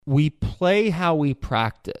we play how we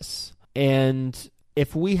practice. And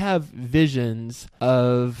if we have visions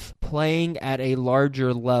of playing at a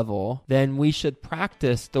larger level, then we should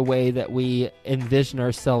practice the way that we envision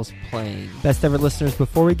ourselves playing. Best ever listeners,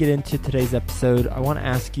 before we get into today's episode, I want to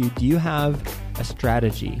ask you, do you have a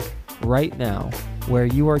strategy right now where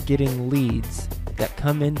you are getting leads that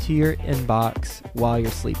come into your inbox while you're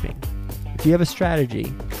sleeping? If you have a strategy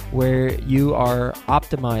where you are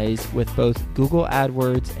optimized with both Google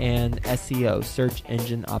AdWords and SEO, search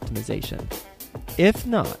engine optimization. If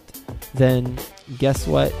not, then guess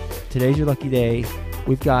what? Today's your lucky day.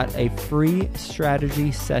 We've got a free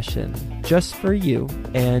strategy session just for you,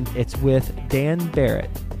 and it's with Dan Barrett.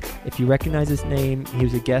 If you recognize his name, he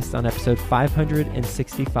was a guest on episode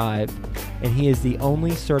 565, and he is the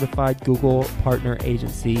only certified Google partner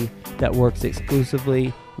agency that works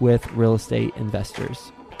exclusively with real estate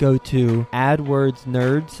investors. Go to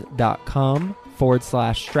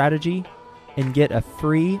adwordsnerds.com/strategy and get a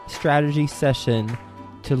free strategy session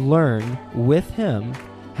to learn with him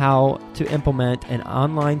how to implement an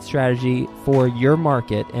online strategy for your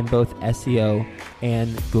market in both SEO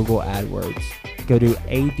and Google AdWords. Go to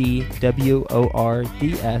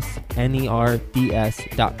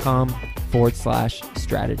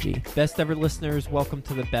adwordsnerds.com/strategy. Best ever listeners, welcome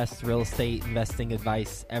to the best real estate investing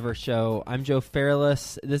advice ever show. I'm Joe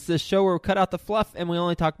Fairless. This is a show where we cut out the fluff and we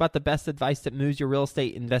only talk about the best advice that moves your real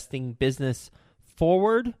estate investing business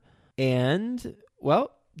forward. And,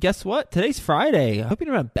 well, guess what? Today's Friday. I hope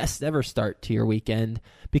you're having a best ever start to your weekend.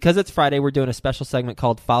 Because it's Friday, we're doing a special segment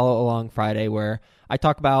called Follow Along Friday, where I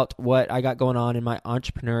talk about what I got going on in my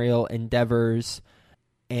entrepreneurial endeavors.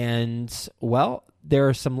 And, well, there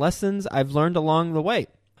are some lessons I've learned along the way.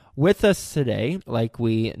 With us today, like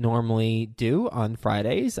we normally do on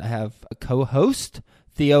Fridays, I have a co-host,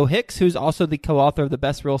 Theo Hicks, who's also the co-author of the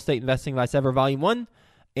Best Real Estate Investing Advice Ever, Volume 1,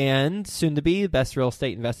 and soon to be Best Real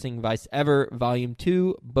Estate Investing Advice Ever, Volume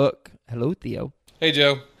 2 book. Hello, Theo. Hey,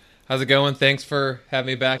 Joe. How's it going? Thanks for having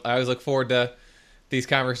me back. I always look forward to these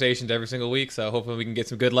conversations every single week, so hopefully we can get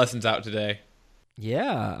some good lessons out today.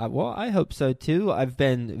 Yeah, well, I hope so too. I've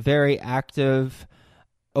been very active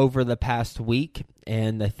over the past week,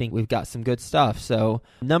 and I think we've got some good stuff. So,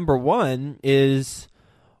 number one is,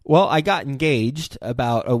 well, I got engaged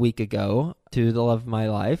about a week ago to the love of my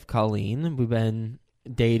life, Colleen. We've been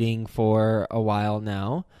dating for a while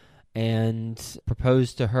now, and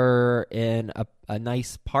proposed to her in a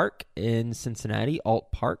nice park in Cincinnati,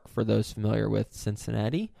 Alt Park, for those familiar with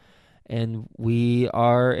Cincinnati. And we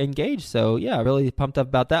are engaged. So, yeah, really pumped up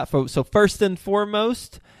about that. So first and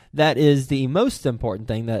foremost, that is the most important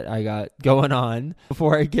thing that I got going on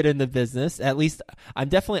before I get into business. At least I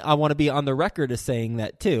want to be on the record as saying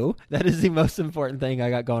that too. That is the most important thing I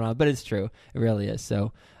got going on. But it's true. It really is.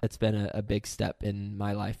 So it's been a big step in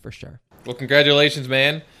my life for sure. Well, congratulations,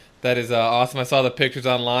 man. That is awesome. I saw the pictures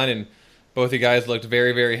online, and both of you guys looked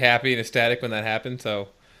very, very happy and ecstatic when that happened. So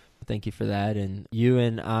thank you for that. And you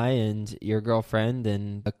and I and your girlfriend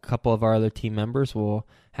and a couple of our other team members will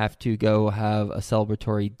have to go have a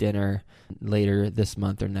celebratory dinner later this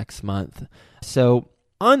month or next month. So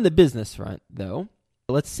on the business front, though,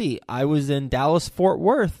 let's see. I was in Dallas-Fort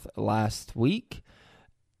Worth last week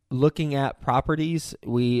looking at properties.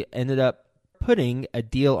 We ended up putting a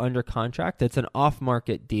deal under contract. It's an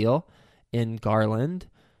off-market deal in Garland,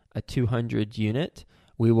 a 200 unit.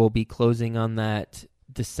 We will be closing on that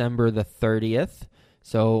December the 30th.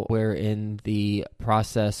 So we're in the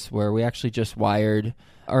process where we actually just wired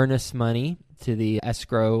earnest money to the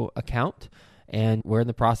escrow account, and we're in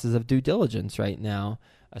the process of due diligence right now.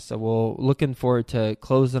 So we're looking forward to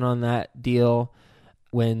closing on that deal.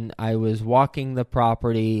 When I was walking the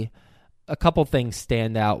property, a couple things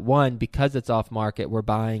stand out. One, because it's off market, we're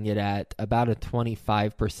buying it at about a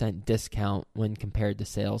 25% discount when compared to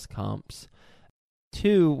sales comps.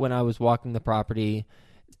 Two, when I was walking the property,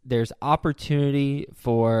 there's opportunity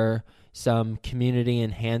for some community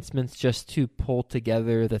enhancements just to pull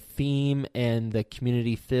together the theme and the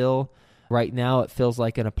community feel. Right now, it feels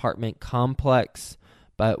like an apartment complex,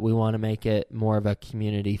 but we want to make it more of a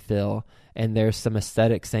community feel. And there's some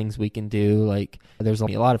aesthetics things we can do. Like there's a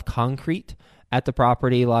lot of concrete at the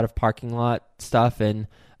property, a lot of parking lot stuff. And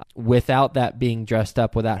without that being dressed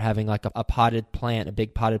up, without having like a potted plant, a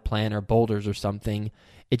big potted plant or boulders or something,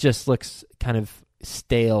 it just looks kind of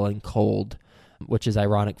stale and cold, which is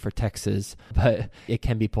ironic for Texas, but it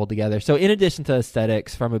can be pulled together. So in addition to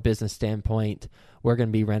aesthetics, from a business standpoint, we're going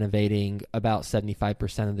to be renovating about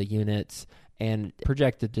 75% of the units and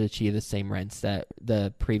projected to achieve the same rents that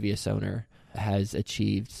the previous owner has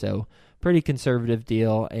achieved. So pretty conservative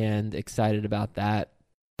deal and excited about that.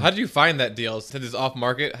 How did you find that deal? Since it's off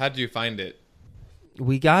market, how did you find it?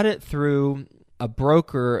 We got it through a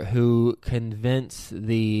broker who convinced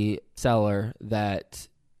the seller that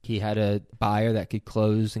he had a buyer that could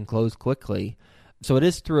close and close quickly. So it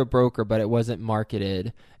is through a broker, but it wasn't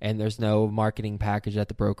marketed, and there's no marketing package that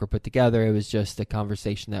the broker put together. It was just a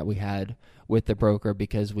conversation that we had with the broker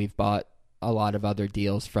because we've bought a lot of other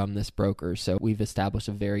deals from this broker. So we've established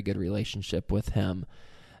a very good relationship with him.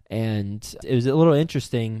 And it was a little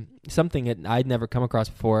interesting, something that I'd never come across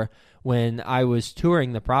before. When I was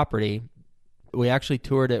touring the property, we actually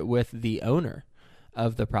toured it with the owner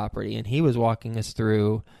of the property, and he was walking us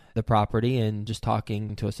through the property and just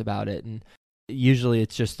talking to us about it. And usually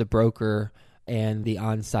it's just the broker and the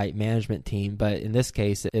on-site management team, but in this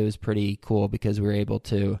case it was pretty cool because we were able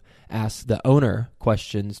to ask the owner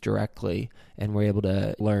questions directly, and we're able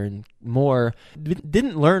to learn more.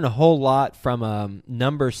 Didn't learn a whole lot from a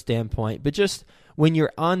number standpoint, but just when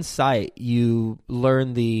you're on site, you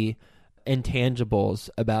learn the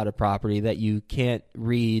intangibles about a property that you can't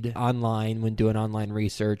read online when doing online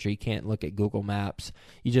research, or you can't look at Google Maps.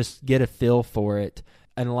 You just get a feel for it.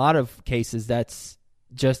 In a lot of cases, that's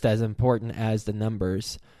just as important as the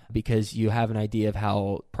numbers, because you have an idea of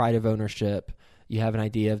how pride of ownership, you have an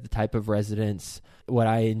idea of the type of residence. What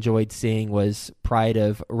I enjoyed seeing was pride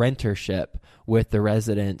of rentership with the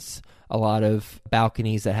residents, a lot of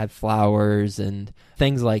balconies that had flowers and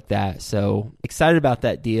things like that. So excited about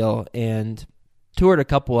that deal, and toured a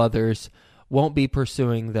couple others. Won't be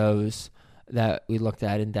pursuing those that we looked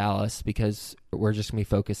at in Dallas because we're just going to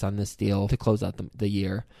be focused on this deal to close out the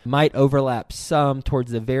year. Might overlap some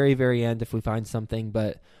towards the very, very end if we find something,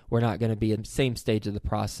 but we're not going to be in the same stage of the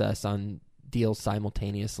process on deals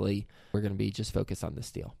simultaneously. We're going to be just focused on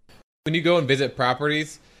this deal. When you go and visit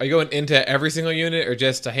properties, are you going into every single unit or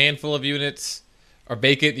just a handful of units, or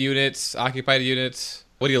vacant units, occupied units?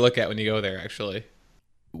 What do you look at when you go there, actually?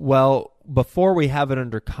 Well, before we have it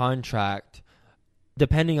under contract,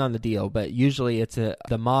 depending on the deal, but usually it's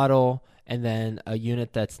the model and then a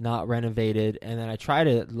unit that's not renovated, and then I try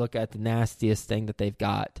to look at the nastiest thing that they've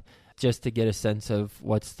got just to get a sense of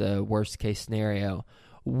what's the worst case scenario.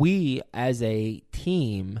 We, as a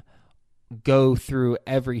team, go through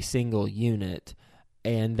every single unit,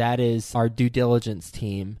 and that is our due diligence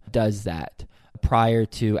team does that prior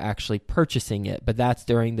to actually purchasing it, but that's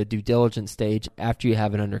during the due diligence stage after you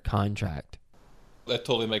have it under contract. That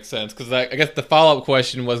totally makes sense, because I guess the follow-up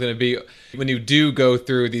question was going to be, when you do go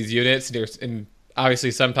through these units, and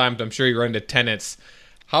obviously sometimes I'm sure you run into tenants,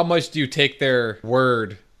 how much do you take their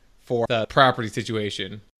word for the property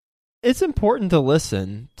situation? It's important to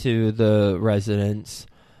listen to the residents.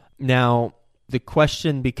 Now, the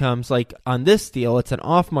question becomes, like on this deal, it's an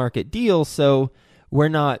off-market deal, so we're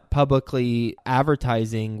not publicly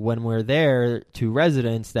advertising when we're there to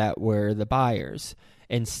residents that we're the buyers.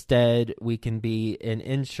 Instead, we can be an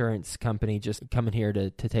insurance company just coming here to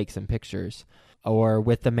take some pictures, or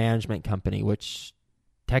with the management company, which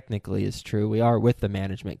technically is true. We are with the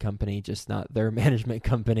management company, just not their management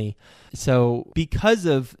company. So because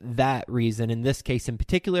of that reason, in this case in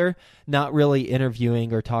particular, not really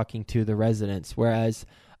interviewing or talking to the residents. Whereas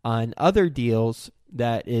on other deals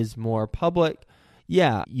that is more public,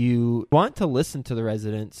 yeah, you want to listen to the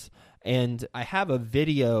residents. And I have a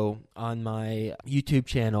video on my YouTube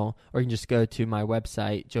channel, or you can just go to my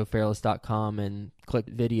website, joefairless.com, and click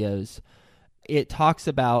videos. It talks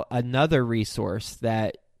about another resource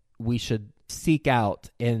that we should seek out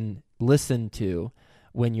and listen to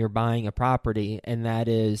when you're buying a property, and that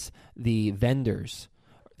is the vendors,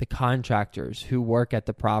 the contractors who work at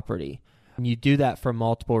the property. And you do that for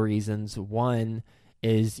multiple reasons. One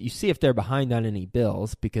is you see if they're behind on any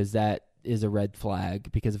bills, because that is a red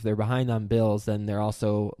flag, because if they're behind on bills, then they're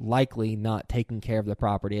also likely not taking care of the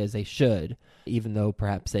property as they should, even though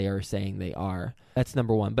perhaps they are saying they are. That's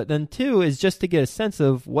number one. But then two is just to get a sense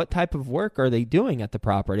of what type of work are they doing at the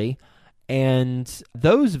property. And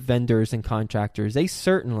those vendors and contractors, they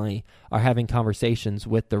certainly are having conversations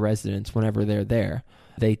with the residents whenever they're there.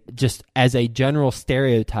 They just, as a general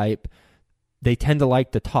stereotype, they tend to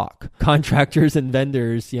like to talk. Contractors and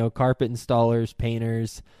vendors, carpet installers,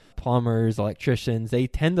 painters, plumbers, electricians, they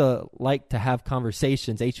tend to like to have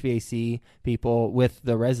conversations, HVAC people, with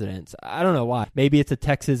the residents. I don't know why. Maybe it's a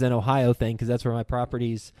Texas and Ohio thing, because that's where my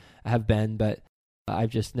properties have been, but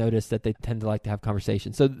I've just noticed that they tend to like to have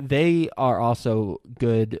conversations. So they are also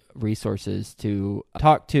good resources to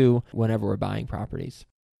talk to whenever we're buying properties.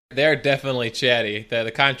 They're definitely chatty.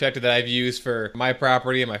 The contractor that I've used for my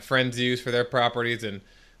property and my friends use for their properties, and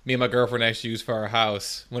me and my girlfriend actually use for our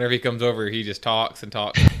house. Whenever he comes over, he just talks and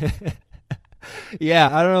talks. Yeah,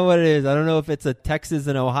 I don't know what it is. I don't know if it's a Texas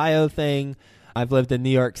and Ohio thing. I've lived in New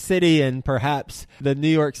York City, and perhaps the New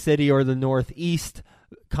York City or the Northeast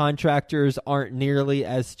contractors aren't nearly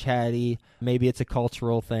as chatty. Maybe it's a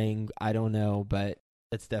cultural thing. I don't know, but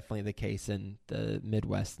it's definitely the case in the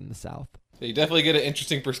Midwest and the South. You definitely get an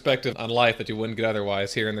interesting perspective on life that you wouldn't get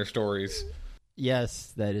otherwise hearing their stories.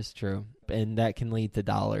 Yes, that is true. And that can lead to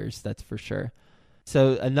dollars, that's for sure.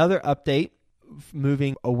 So another update,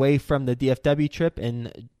 moving away from the DFW trip,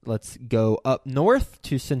 and let's go up north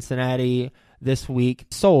to Cincinnati this week.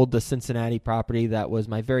 Sold the Cincinnati property. That was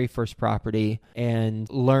my very first property, and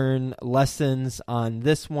learn lessons on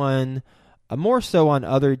this one, more so on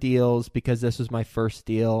other deals because this was my first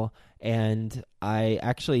deal. And I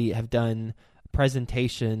actually have done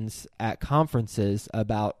presentations at conferences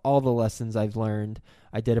about all the lessons I've learned.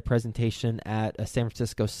 I did a presentation at a San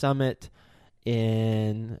Francisco summit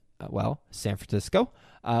in, San Francisco.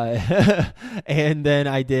 And then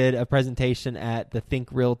I did a presentation at the Think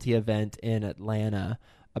Realty event in Atlanta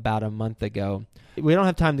about a month ago. We don't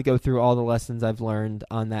have time to go through all the lessons I've learned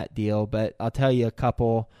on that deal, but I'll tell you a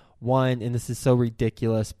couple. One, and this is so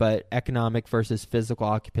ridiculous, but economic versus physical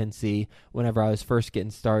occupancy. Whenever I was first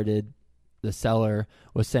getting started, the seller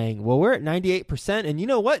was saying, well, we're at 98%. And you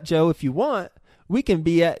know what, Joe, if you want, we can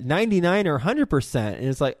be at 99 or 100%. And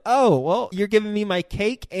it's like, oh, well, you're giving me my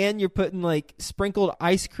cake and you're putting like sprinkled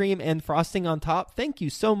ice cream and frosting on top. Thank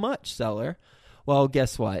you so much, seller. Well,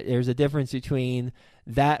 guess what? There's a difference between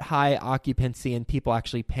that high occupancy and people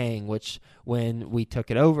actually paying, which when we took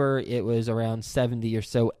it over, it was around 70 or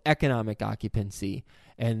so economic occupancy.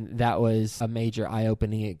 And that was a major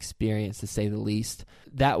eye-opening experience, to say the least.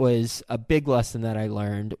 That was a big lesson that I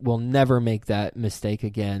learned. Will never make that mistake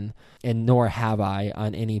again, and nor have I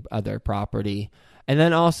on any other property. And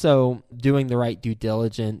then also doing the right due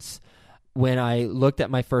diligence. When I looked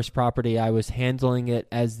at my first property, I was handling it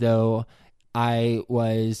as though I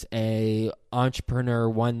was a entrepreneur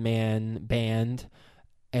one-man band,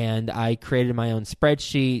 and I created my own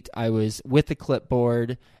spreadsheet. I was with the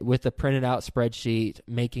clipboard, with a printed out spreadsheet,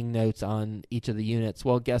 making notes on each of the units.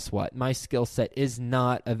 Well, guess what? My skill set is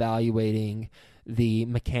not evaluating the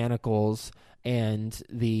mechanicals and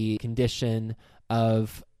the condition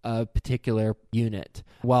of a particular unit.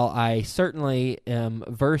 While I certainly am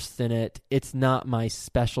versed in it, it's not my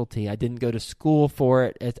specialty. I didn't go to school for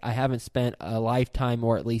it. I haven't spent a lifetime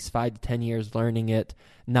or at least 5 to 10 years learning it.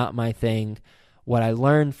 Not my thing. What I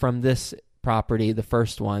learned from this property, the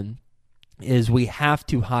first one, is we have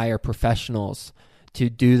to hire professionals to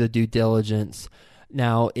do the due diligence.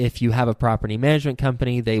 Now, if you have a property management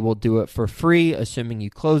company, they will do it for free, assuming you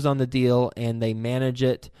close on the deal and they manage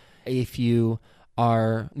it. If you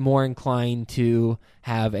are more inclined to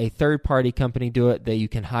have a third-party company do it, that you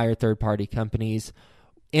can hire third-party companies.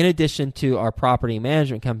 In addition to our property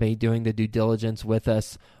management company doing the due diligence with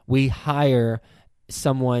us, we hire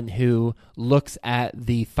someone who looks at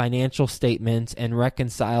the financial statements and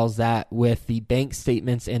reconciles that with the bank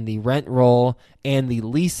statements and the rent roll and the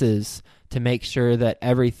leases to make sure that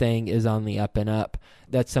everything is on the up and up.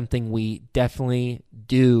 That's something we definitely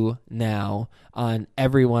do now on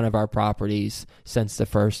every one of our properties since the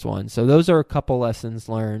first one. So those are a couple lessons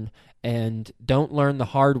learned, and don't learn the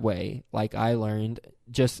hard way like I learned.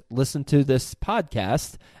 Just listen to this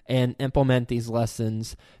podcast and implement these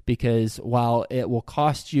lessons, because while it will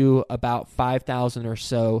cost you about $5,000 or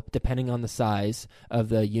so, depending on the size of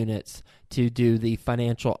the units, to do the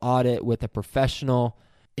financial audit with a professional,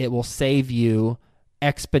 it will save you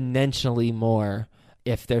exponentially more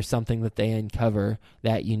if there's something that they uncover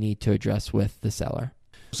that you need to address with the seller.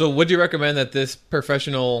 So would you recommend that this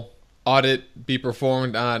professional audit be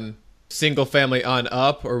performed on single family on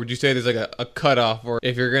up, or would you say there's like a cutoff, or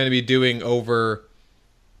if you're going to be doing over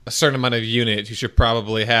a certain amount of units, you should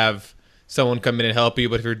probably have someone come in and help you,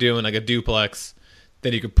 but if you're doing like a duplex,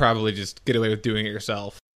 then you could probably just get away with doing it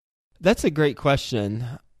yourself? That's a great question.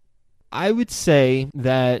 I would say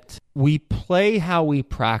that we play how we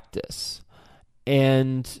practice.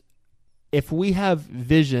 And if we have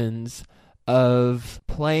visions of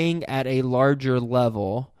playing at a larger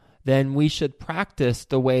level, then we should practice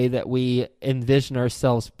the way that we envision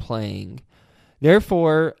ourselves playing.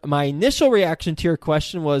 Therefore, my initial reaction to your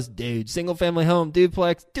question was, dude, single family home,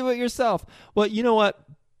 duplex, do it yourself. Well, you know what?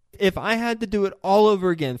 If I had to do it all over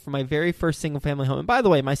again for my very first single family home, and by the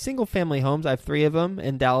way, my single family homes, I have 3 of them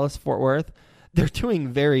in Dallas, Fort Worth, they're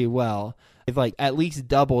doing very well. They've like at least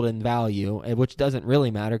doubled in value, which doesn't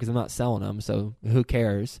really matter because I'm not selling them, so who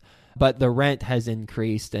cares? But the rent has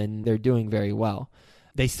increased and they're doing very well.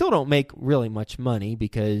 They still don't make really much money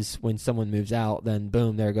because when someone moves out, then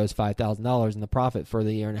boom, there goes $5,000 in the profit for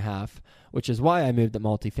the year and a half, which is why I moved to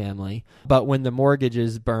multifamily. But when the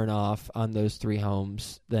mortgages burn off on those 3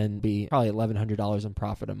 homes, then be probably $1,100 in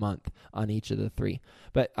profit a month on each of the 3.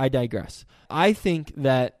 But I digress. I think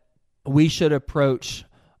that we should approach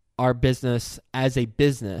our business as a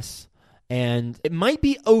business, and it might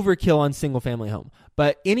be overkill on single family home,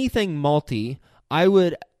 but anything multi, I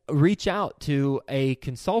would reach out to a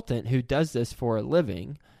consultant who does this for a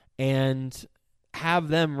living and have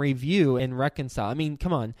them review and reconcile. I mean,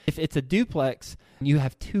 come on. If it's a duplex, you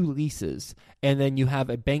have 2 leases, and then you have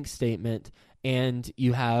a bank statement, and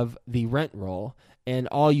you have the rent roll, and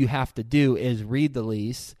all you have to do is read the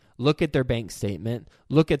lease, look at their bank statement,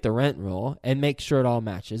 look at the rent roll, and make sure it all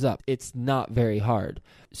matches up. It's not very hard.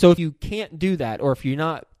 So if you can't do that, or if you're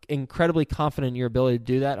not incredibly confident in your ability to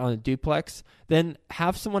do that on a duplex, then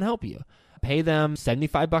have someone help you. Pay them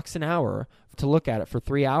 $75 an hour to look at it for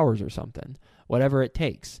 3 hours or something, whatever it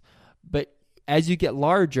takes. But as you get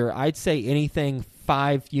larger, I'd say anything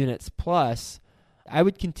 5 units plus, I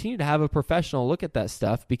would continue to have a professional look at that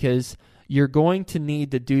stuff, because you're going to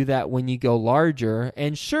need to do that when you go larger.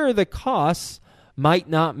 And sure, the costs might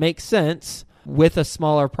not make sense with a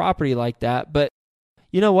smaller property like that, but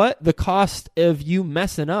you know what? The cost of you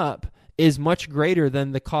messing up is much greater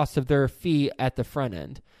than the cost of their fee at the front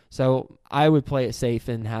end. So I would play it safe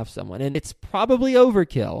and have someone. And it's probably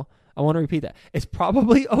overkill. I want to repeat that. It's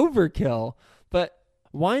probably overkill, but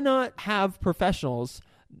why not have professionals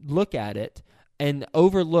look at it and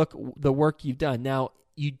overlook the work you've done? Now,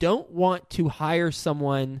 you don't want to hire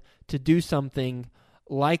someone to do something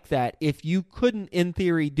like that if you couldn't, in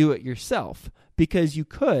theory, do it yourself, because you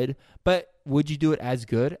could, but would you do it as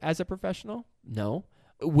good as a professional? No.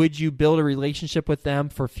 Would you build a relationship with them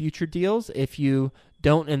for future deals if you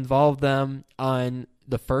don't involve them on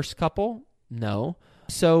the first couple? No.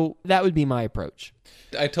 So that would be my approach.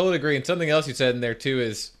 I totally agree. And something else you said in there too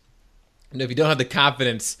is, if you don't have the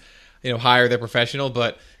confidence, hire the professional.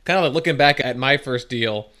 But kind of like looking back at my first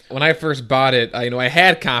deal, when I first bought it, I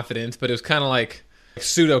had confidence, but it was kind of like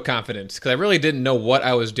pseudo confidence, because I really didn't know what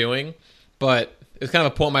I was doing. But it was kind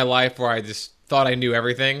of a point in my life where I just thought I knew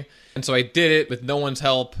everything. And so I did it with no one's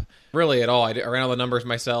help really at all. I ran all the numbers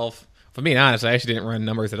myself. If I'm being honest, I actually didn't run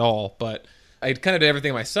numbers at all, but I kind of did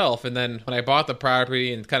everything myself. And then when I bought the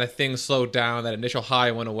property and kind of things slowed down, that initial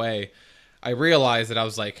high went away, I realized that I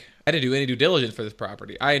was like, I didn't do any due diligence for this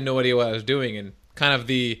property. I had no idea what I was doing. And kind of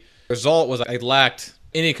the result was I lacked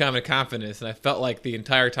any kind of confidence. And I felt like the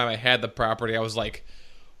entire time I had the property, I was like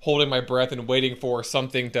holding my breath and waiting for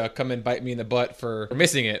something to come and bite me in the butt for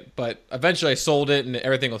missing it. But eventually I sold it and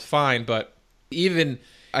everything was fine. But even,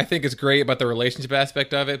 I think it's great about the relationship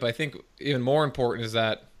aspect of it. But I think even more important is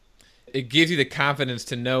that it gives you the confidence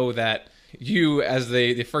to know that you, as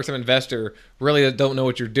the first-time investor, really don't know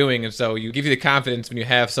what you're doing. And so you give you the confidence when you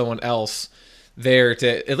have someone else there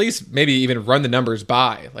to at least maybe even run the numbers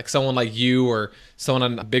by, like someone like you or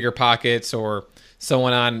someone on Bigger Pockets or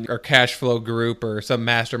someone on our cash flow group or some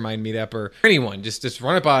mastermind meetup or anyone. Just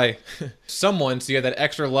run it by someone so you have that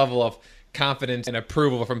extra level of confidence and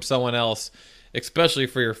approval from someone else, especially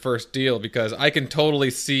for your first deal, because I can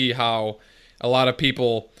totally see how a lot of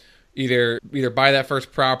people either buy that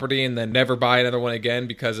first property and then never buy another one again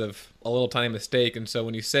because of a little tiny mistake. And so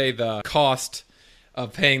when you say the cost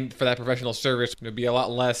of paying for that professional service would be a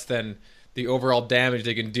lot less than the overall damage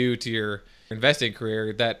they can do to your investing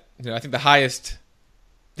career, that I think the highest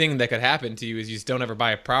thing that could happen to you is you just don't ever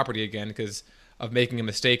buy a property again because of making a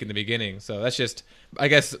mistake in the beginning. So that's just, I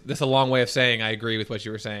guess that's a long way of saying I agree with what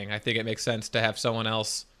you were saying. I think it makes sense to have someone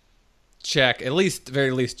else check, at least,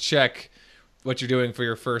 very least check what you're doing for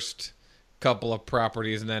your first couple of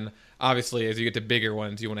properties. And then obviously as you get to bigger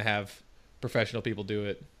ones, you want to have professional people do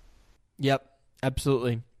it. Yep,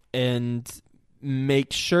 absolutely. And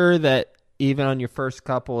make sure that even on your first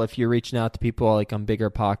couple, if you're reaching out to people like on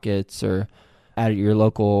Bigger Pockets or at your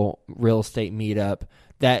local real estate meetup,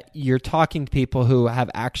 that you're talking to people who have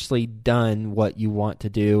actually done what you want to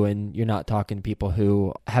do, and you're not talking to people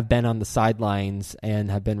who have been on the sidelines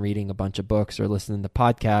and have been reading a bunch of books or listening to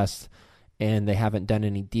podcasts and they haven't done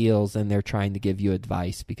any deals and they're trying to give you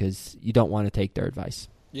advice because you don't want to take their advice.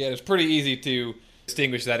 Yeah, it's pretty easy to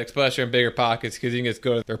distinguish that, especially in Bigger Pockets, because you can just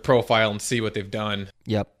go to their profile and see what they've done.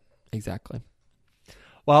 Yep, exactly.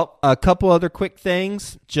 Well, a couple other quick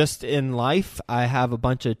things just in life. I have a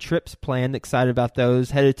bunch of trips planned, excited about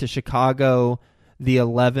those. Headed to Chicago the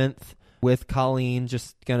 11th with Colleen,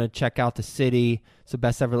 just going to check out the city. So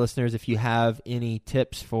Best Ever listeners, if you have any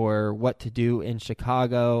tips for what to do in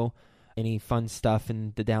Chicago, any fun stuff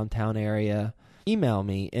in the downtown area, email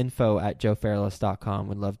me, info@joefairless.com.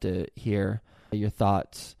 Would love to hear your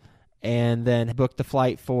thoughts. And then book the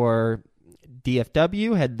flight for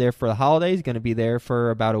DFW, head there for the holidays. Going to be there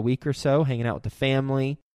for about a week or so, hanging out with the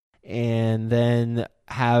family. And then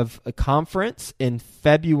have a conference in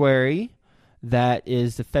February. That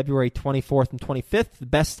is the February 24th and 25th, the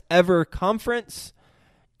best ever conference.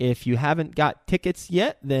 If you haven't got tickets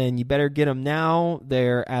yet, then you better get them now.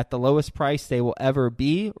 They're at the lowest price they will ever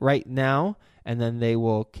be right now, and then they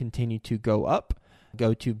will continue to go up.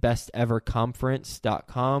 Go to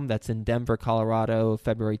besteverconference.com. That's in Denver, Colorado,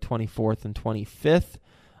 February 24th and 25th.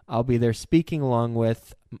 I'll be there speaking along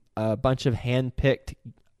with a bunch of hand-picked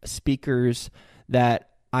speakers that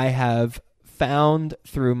I have found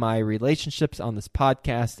through my relationships on this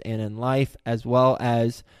podcast and in life, as well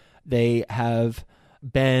as they have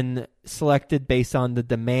been selected based on the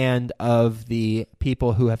demand of the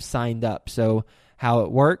people who have signed up. So how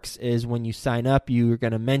it works is when you sign up, you're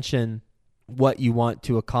going to mention what you want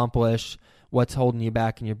to accomplish, what's holding you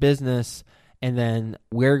back in your business, and then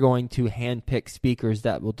we're going to handpick speakers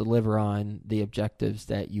that will deliver on the objectives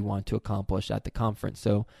that you want to accomplish at the conference.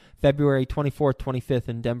 So February 24th, 25th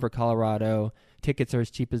in Denver, Colorado. Tickets are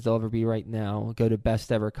as cheap as they'll ever be right now. Go to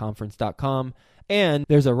besteverconference.com. And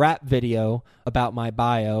there's a rap video about my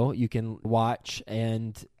bio you can watch.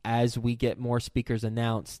 And as we get more speakers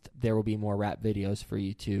announced, there will be more rap videos for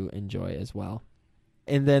you to enjoy as well.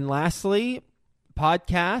 And then lastly,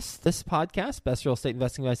 podcast. This podcast, Best Real Estate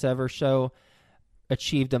Investing Advice Ever show,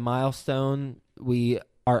 achieved a milestone. We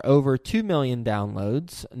are over 2 million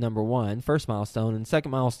downloads, number one, first milestone. And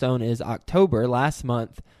second milestone is October. Last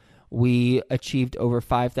month, we achieved over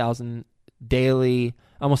 5,000 daily,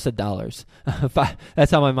 almost said dollars.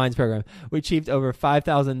 That's how my mind's programmed. We achieved over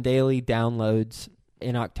 5,000 daily downloads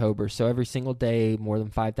in October. So every single day, more than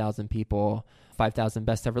 5,000 people, 5,000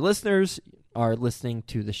 best ever listeners are listening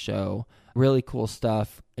to the show. Really cool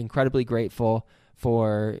stuff. Incredibly grateful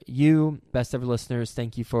for you, best ever listeners.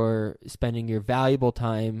 Thank you for spending your valuable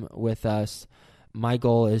time with us. My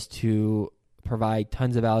goal is to provide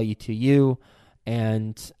tons of value to you.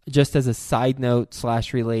 And just as a side note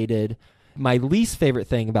 / related, my least favorite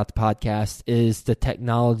thing about the podcast is the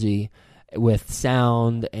technology with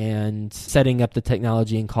sound and setting up the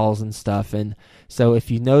technology and calls and stuff. And so if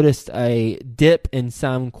you noticed a dip in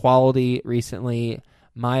sound quality recently,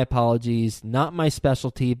 my apologies. Not my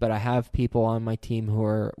specialty, but I have people on my team who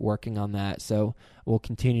are working on that. So we'll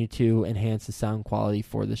continue to enhance the sound quality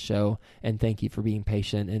for the show. And thank you for being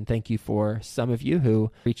patient. And thank you for some of you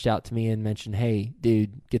who reached out to me and mentioned, hey,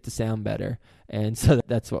 dude, get the sound better. And so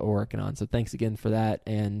that's what we're working on. So thanks again for that.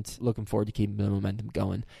 And looking forward to keeping the momentum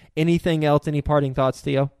going. Anything else? Any parting thoughts,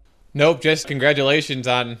 Theo? Nope. Just congratulations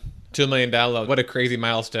on 2 million downloads. What a crazy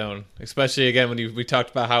milestone. Especially, again, when we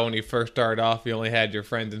talked about how when you first started off, you only had your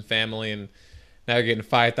friends and family, and now you're getting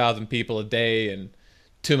 5,000 people a day and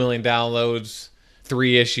 2 million downloads,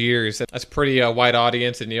 3-ish years. That's pretty wide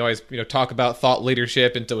audience, and you always talk about thought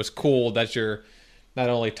leadership, and so it's cool that you're not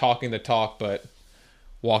only talking the talk, but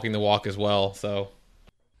walking the walk as well. So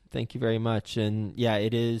thank you very much. And yeah,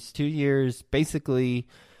 it is 2 years, basically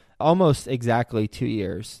almost exactly 2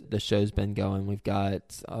 years the show's been going. We've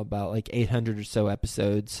got about like 800 or so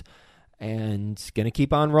episodes and going to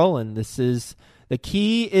keep on rolling. This is the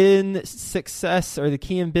key in success, or the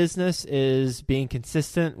key in business, is being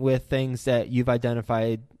consistent with things that you've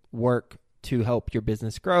identified work to help your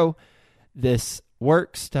business grow. This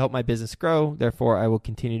works to help my business grow. Therefore, I will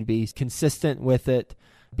continue to be consistent with it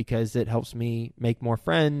because it helps me make more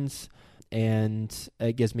friends, and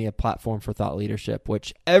it gives me a platform for thought leadership,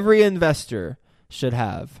 which every investor should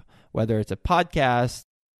have, whether it's a podcast,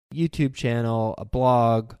 YouTube channel, a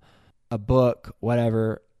blog, a book,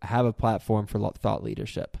 whatever. Have a platform for thought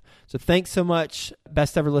leadership. So thanks so much,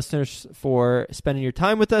 best ever listeners, for spending your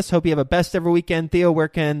time with us. Hope you have a best ever weekend. Theo, where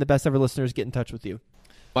can the best ever listeners get in touch with you?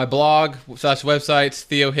 My blog / website's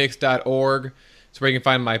theohicks.org. It's where you can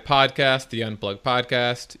find my podcast, The Unplugged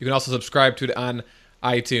Podcast. You can also subscribe to it on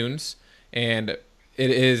iTunes. And it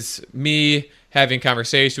is me having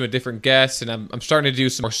conversation with different guests, and I'm starting to do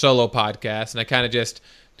some more solo podcasts, and I kind of just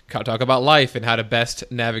talk about life and how to best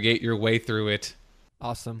navigate your way through it.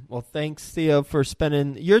 Awesome. Well, thanks, Theo, for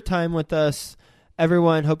spending your time with us.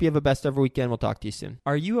 Everyone, hope you have a best ever weekend. We'll talk to you soon.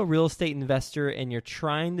 Are you a real estate investor and you're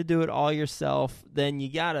trying to do it all yourself? Then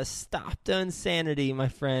you got to stop the insanity, my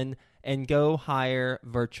friend, and go hire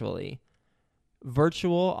virtually.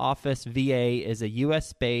 Virtual Office VA is a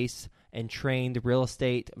U.S.-based and trained real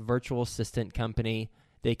estate virtual assistant company.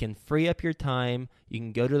 They can free up your time. You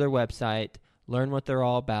can go to their website, learn what they're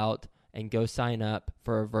all about, and go sign up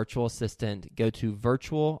for a virtual assistant. Go to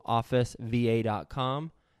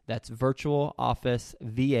virtualofficeva.com. That's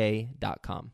virtualofficeva.com.